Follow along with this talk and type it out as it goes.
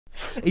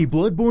A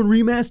Bloodborne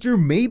remaster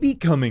may be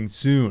coming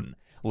soon.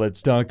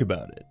 Let's talk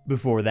about it.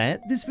 Before that,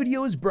 this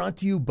video is brought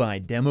to you by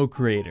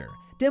DemoCreator.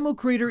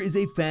 DemoCreator is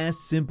a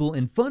fast, simple,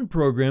 and fun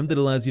program that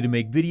allows you to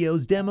make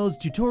videos, demos,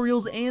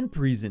 tutorials, and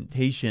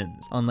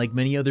presentations. Unlike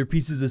many other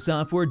pieces of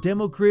software,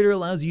 DemoCreator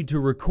allows you to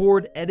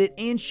record, edit,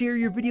 and share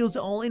your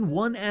videos all in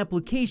one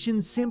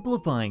application,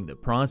 simplifying the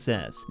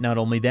process. Not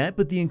only that,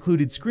 but the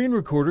included screen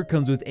recorder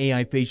comes with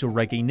AI facial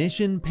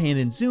recognition, pan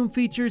and zoom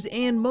features,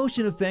 and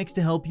motion effects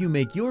to help you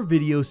make your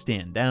video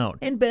stand out.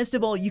 And best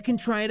of all, you can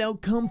try it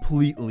out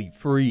completely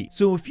free.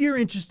 So if you're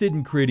interested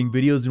in creating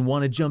videos and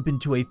want to jump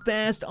into a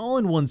fast,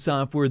 all-in-one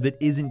software that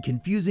isn't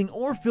confusing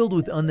or filled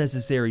with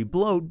unnecessary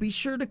bloat, be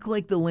sure to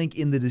click the link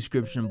in the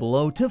description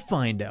below to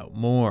find out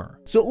more.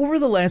 So over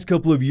the last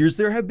couple of years,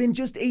 there have been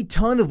just a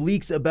ton of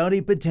leaks about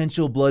a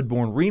potential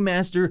Bloodborne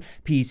remaster,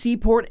 PC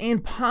port,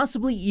 and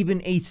possibly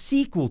even a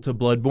sequel to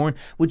Bloodborne,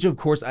 which of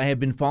course I have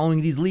been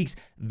following these leaks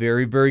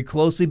very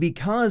closely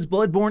because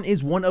Bloodborne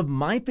is one of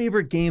my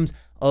favorite games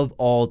of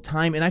all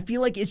time, and I feel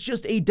like it's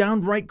just a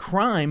downright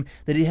crime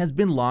that it has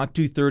been locked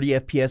to 30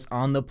 FPS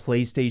on the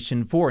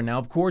PlayStation 4. Now,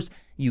 of course,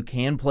 you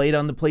can play it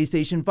on the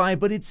PlayStation 5,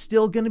 but it's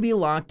still going to be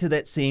locked to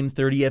that same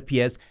 30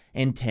 FPS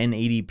and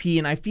 1080p,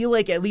 and I feel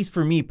like, at least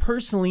for me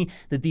personally,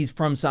 that these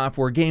From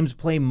Software games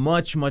play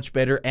much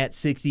better at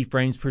 60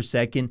 frames per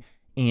second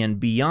and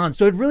beyond.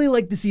 So I'd really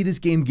like to see this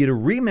game get a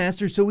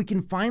remaster so we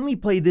can finally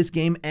play this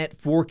game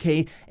at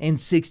 4K and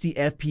 60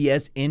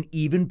 FPS and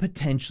even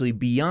potentially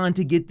beyond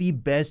to get the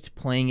best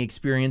playing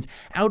experience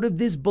out of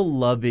this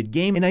beloved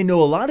game. And I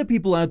know a lot of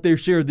people out there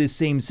share this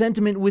same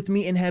sentiment with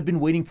me and have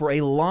been waiting for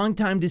a long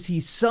time to see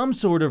some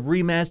sort of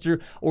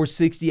remaster or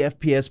 60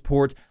 FPS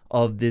port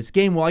of this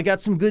game. Well, I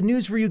got some good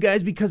news for you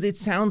guys because it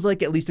sounds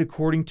like, at least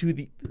according to a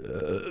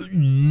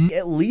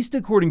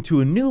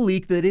new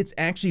leak, that it's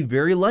actually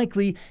very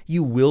likely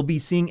you will be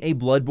seeing a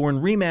Bloodborne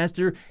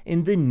remaster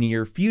in the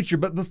near future.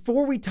 But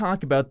before we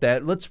talk about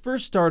that, let's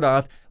first start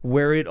off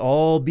where it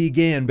all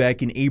began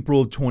back in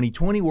April of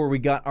 2020, where we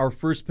got our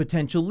first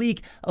potential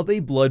leak of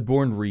a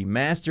Bloodborne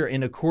remaster.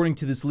 And according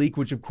to this leak,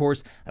 which of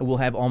course I will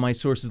have all my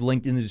sources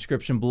linked in the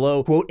description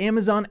below, quote,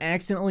 Amazon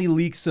accidentally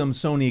leaked some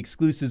Sony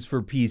exclusives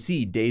for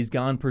PC, Days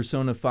Gone,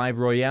 Persona 5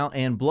 Royale,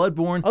 and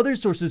Bloodborne. Other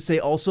sources say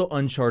also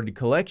Uncharted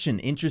Collection.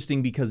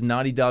 Interesting because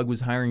Naughty Dog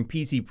was hiring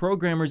PC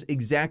programmers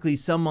exactly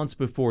some months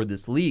before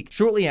this leak.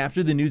 Shortly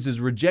after, the news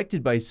is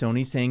rejected by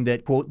Sony, saying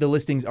that, quote, the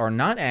listings are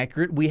not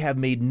accurate. We have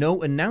made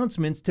no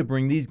announcements to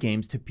bring these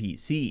games to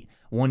PC.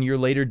 1 year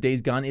later,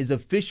 Days Gone is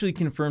officially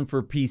confirmed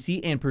for PC,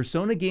 and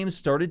Persona games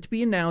started to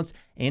be announced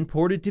and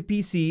ported to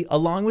PC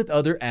along with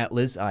other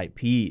Atlas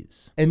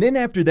IPs. And then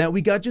after that,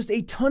 we got just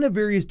a ton of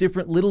various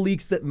different little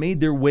leaks that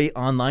made their way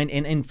online,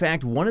 and in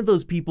fact, one of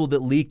those people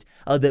that leaked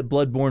that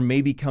Bloodborne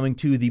may be coming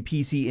to the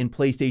PC and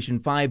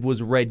PlayStation 5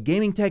 was Red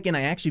Gaming Tech, and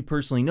I actually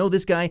personally know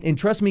this guy, and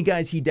trust me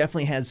guys, he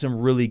definitely has some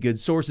really good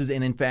sources,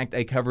 and in fact,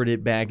 I covered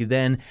it back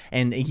then,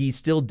 and he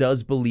still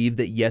does believe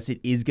that yes, it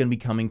is going to be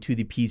coming to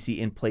the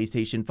PC and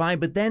PlayStation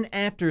 5. But then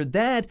after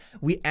that,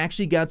 we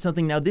actually got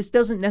something. Now, this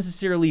doesn't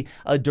necessarily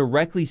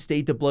directly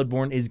state that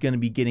Bloodborne is going to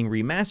be getting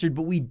remastered,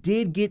 but we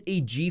did get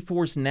a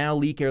GeForce Now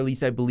leak, or at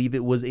least I believe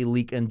it was a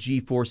leak on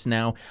GeForce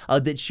Now,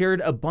 that shared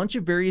a bunch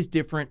of various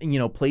different,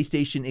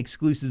 PlayStation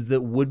exclusives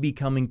that would be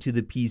coming to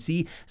the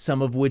PC,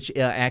 some of which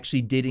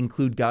actually did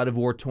include God of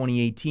War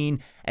 2018,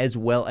 as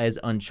well as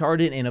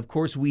Uncharted, and of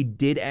course, we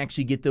did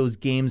actually get those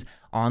games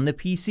on the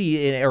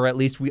PC, or at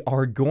least we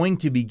are going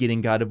to be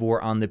getting God of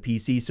War on the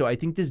PC, so I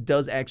think this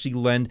does actually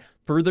lend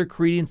further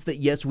credence that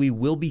yes, we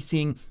will be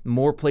seeing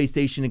more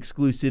PlayStation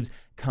exclusives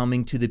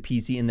coming to the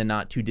PC in the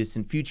not too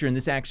distant future. And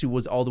this actually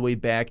was all the way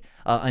back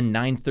on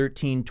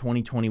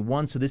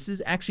 9/13/2021, so this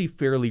is actually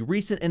fairly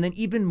recent. And then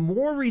even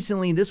more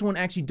recently, this one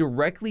actually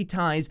directly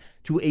ties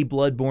to a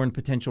Bloodborne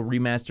potential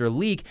remaster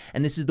leak,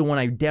 and this is the one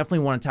I definitely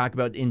want to talk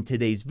about in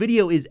today's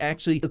video. Is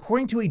actually,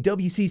 according to a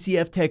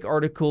WCCF Tech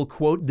article,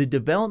 quote, the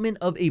development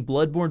of a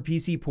Bloodborne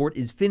PC port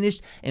is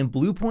finished, and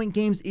Bluepoint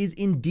Games is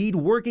indeed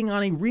working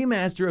on a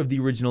remaster of the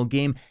original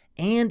game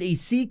and a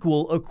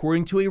sequel,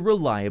 according to a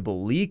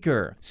reliable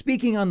leaker.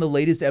 Speaking on the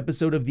latest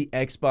episode of the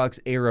Xbox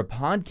Era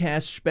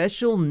podcast,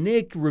 Special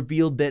Nick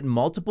revealed that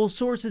multiple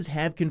sources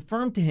have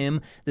confirmed to him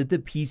that the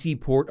PC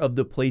port of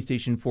the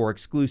PlayStation 4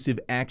 exclusive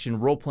action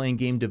role-playing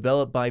game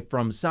developed by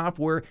From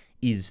Software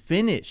is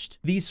finished.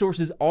 These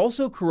sources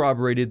also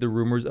corroborated the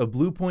rumors of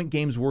Bluepoint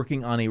Games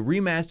working on a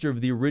remaster of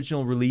the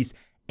original release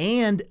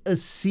and a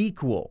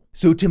sequel.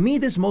 So to me,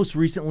 this most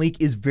recent leak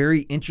is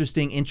very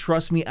interesting, and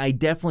trust me, I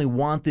definitely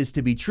want this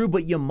to be true,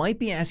 but you might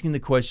be asking the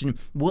question,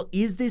 well,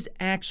 is this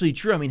actually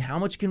true? I mean, how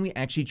much can we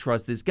actually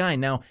trust this guy?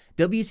 Now,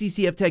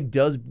 WCCF Tech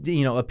does,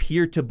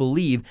 appear to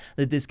believe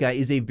that this guy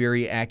is a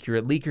very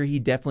accurate leaker. He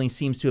definitely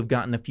seems to have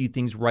gotten a few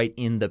things right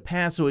in the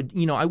past, so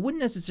I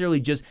wouldn't necessarily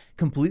just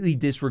completely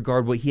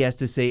disregard what he has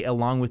to say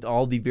along with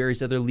all the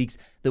various other leaks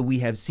that we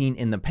have seen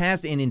in the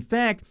past. And in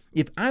fact,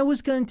 if I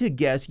was going to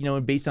guess,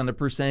 based on the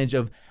percentage percentage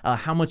of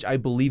how much I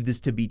believe this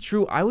to be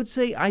true, I would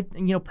say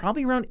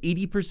probably around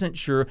 80%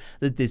 sure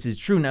that this is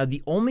true. Now,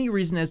 the only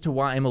reason as to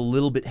why I'm a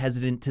little bit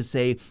hesitant to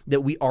say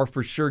that we are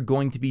for sure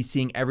going to be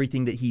seeing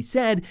everything that he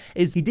said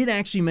is he did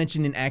actually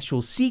mention an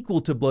actual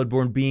sequel to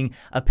Bloodborne being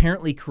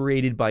apparently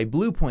created by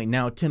Bluepoint.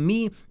 Now, to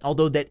me,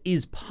 although that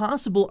is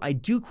possible, I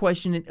do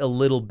question it a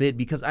little bit,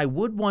 because I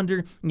would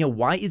wonder,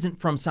 why isn't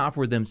From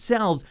Software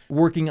themselves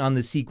working on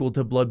the sequel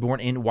to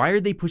Bloodborne, and why are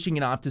they pushing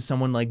it off to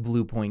someone like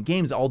Bluepoint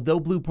Games? Although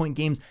Bluepoint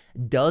Games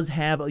does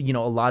have,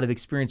 a lot of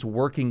experience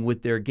working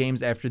with their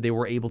games after they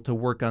were able to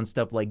work on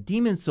stuff like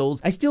Demon's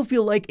Souls, I still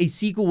feel like a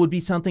sequel would be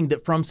something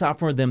that From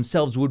Software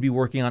themselves would be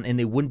working on, and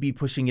they wouldn't be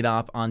pushing it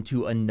off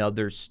onto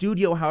another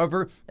studio.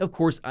 However, of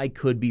course, I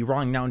could be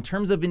wrong. Now, in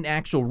terms of an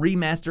actual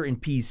remaster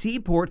and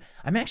PC port,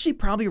 I'm actually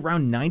probably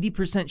around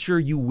 90% sure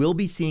you will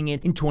be seeing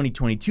it in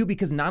 2022,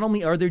 because not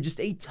only are there just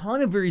a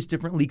ton of various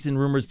different leaks and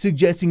rumors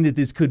suggesting that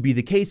this could be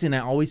the case, and I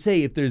always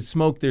say if there's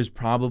smoke, there's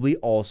probably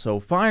also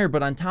fire,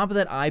 but on top of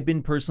that, I've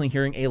been personally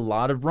hearing a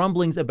lot of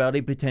rumblings about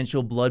a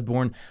potential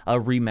Bloodborne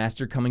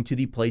remaster coming to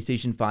the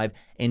PlayStation 5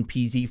 and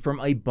PC from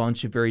a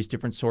bunch of various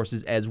different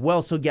sources as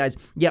well. So guys,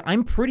 yeah,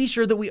 I'm pretty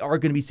sure that we are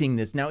going to be seeing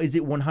this. Now, is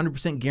it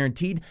 100%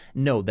 guaranteed?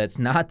 No, that's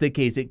not the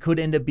case. It could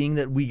end up being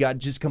that we got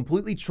just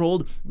completely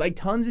trolled by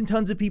tons and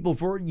tons of people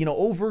for,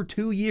 over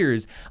 2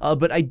 years.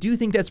 But I do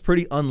think that's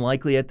pretty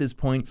unlikely at this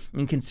point,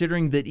 and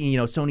considering that,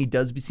 Sony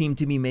does seem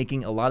to be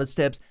making a lot of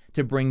steps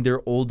to bring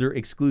their older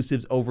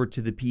exclusives over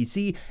to the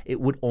PC,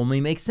 it would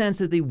only make sense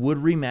that they would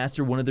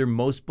remaster one of their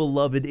most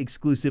beloved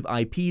exclusive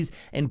IPs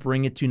and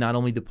bring it to not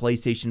only the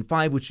PlayStation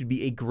 5, which would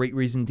be a great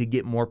reason to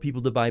get more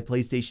people to buy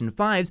PlayStation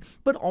 5s,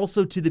 but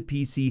also to the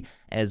PC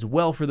as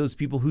well, for those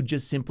people who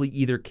just simply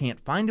either can't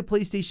find a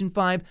PlayStation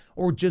 5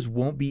 or just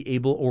won't be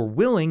able or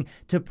willing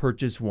to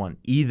purchase one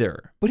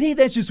either. But hey,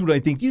 that's just what I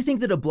think. Do you think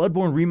that a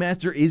Bloodborne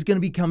remaster is going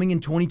to be coming in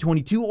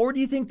 2022, or do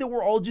you think that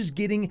we're all just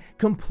getting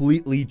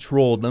completely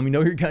trolled? Let me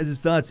know your guys'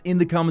 thoughts in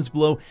the comments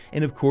below,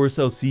 and of course,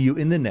 I'll see you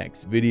in the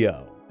next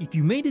video. If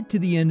you made it to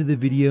the end of the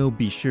video,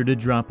 be sure to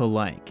drop a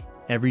like.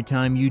 Every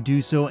time you do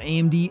so,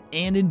 AMD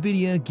and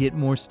Nvidia get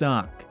more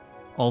stock.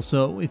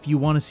 Also, if you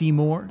want to see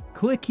more,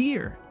 click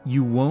here.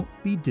 You won't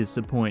be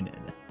disappointed.